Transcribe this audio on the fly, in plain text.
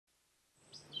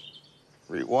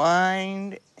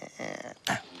Rewind. And...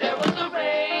 There was a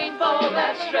rainbow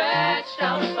that stretched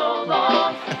out so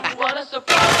long. What a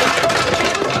surprise.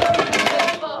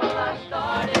 I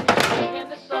started singing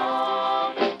the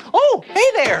song. Oh,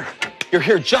 hey there. You're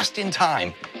here just in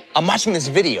time. I'm watching this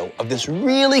video of this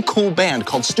really cool band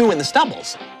called Stu and the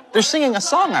Stubbies. They're singing a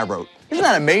song I wrote. Isn't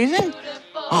that amazing?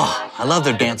 Oh, I love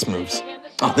their dance moves.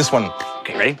 Oh, this one.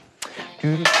 Okay, ready?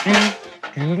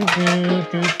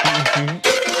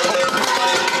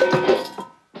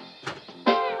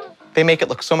 They make it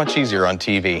look so much easier on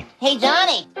TV. Hey,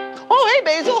 Johnny. Oh, hey,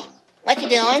 Basil. What you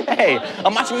doing? Hey,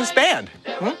 I'm watching this band.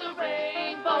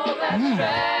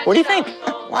 What do you think?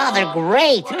 Wow, they're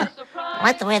great. I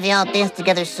like the way they all dance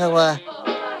together so,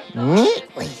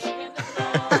 neatly.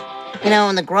 You know,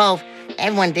 in the Grove,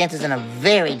 everyone dances in a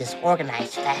very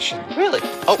disorganized fashion. Really?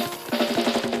 Oh.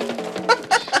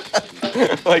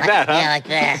 Like that, huh? Yeah, like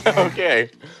that. Okay.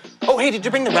 Oh, hey, did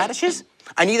you bring the radishes?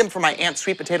 I need them for my aunt's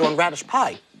sweet potato and radish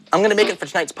pie. I'm gonna make it for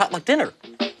tonight's potluck dinner.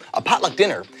 A potluck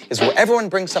dinner is where everyone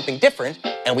brings something different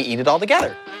and we eat it all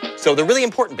together. So they're really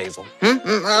important, Basil.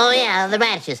 Oh, yeah, the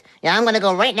radishes. Yeah, I'm gonna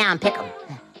go right now and pick them.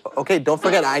 Okay, don't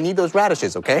forget, I need those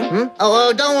radishes, okay?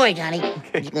 Oh, don't worry, Johnny.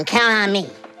 Okay. You can count on me.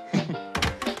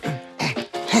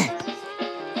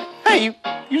 Hey,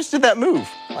 you just did that move.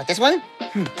 What, this one?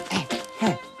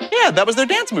 Yeah, that was their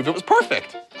dance move. It was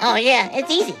perfect. Oh, yeah,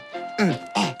 it's easy.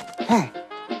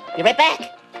 Be right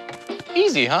back.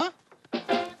 Easy, huh?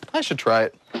 I should try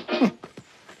it.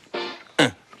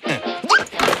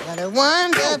 What a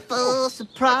wonderful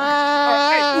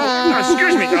surprise.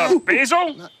 Excuse me,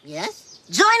 Basil? Yes?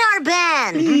 Join our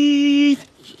band.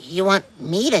 You want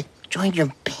me to join your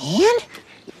band?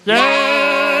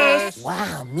 Yes!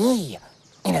 Wow, me.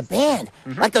 In a band?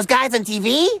 Like those guys on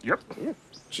TV? Yep.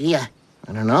 Gee, I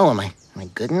don't know. Am I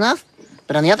good enough?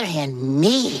 But on the other hand,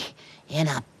 me in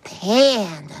a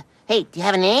band. Hey, do you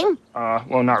have a name?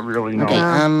 Well, not really, no. Okay,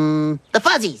 the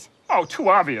Fuzzies. Oh, too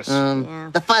obvious.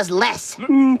 The Fuzzless.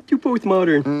 Too both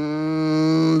modern.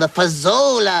 The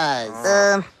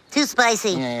Fuzzolas. Too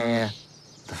spicy. Yeah.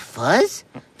 The Fuzz?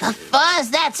 The Fuzz,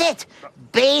 that's it.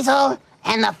 Basil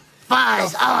and the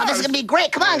Fuzz. Oh, this is gonna be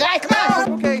great. Come on, guys, come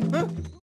on. Okay.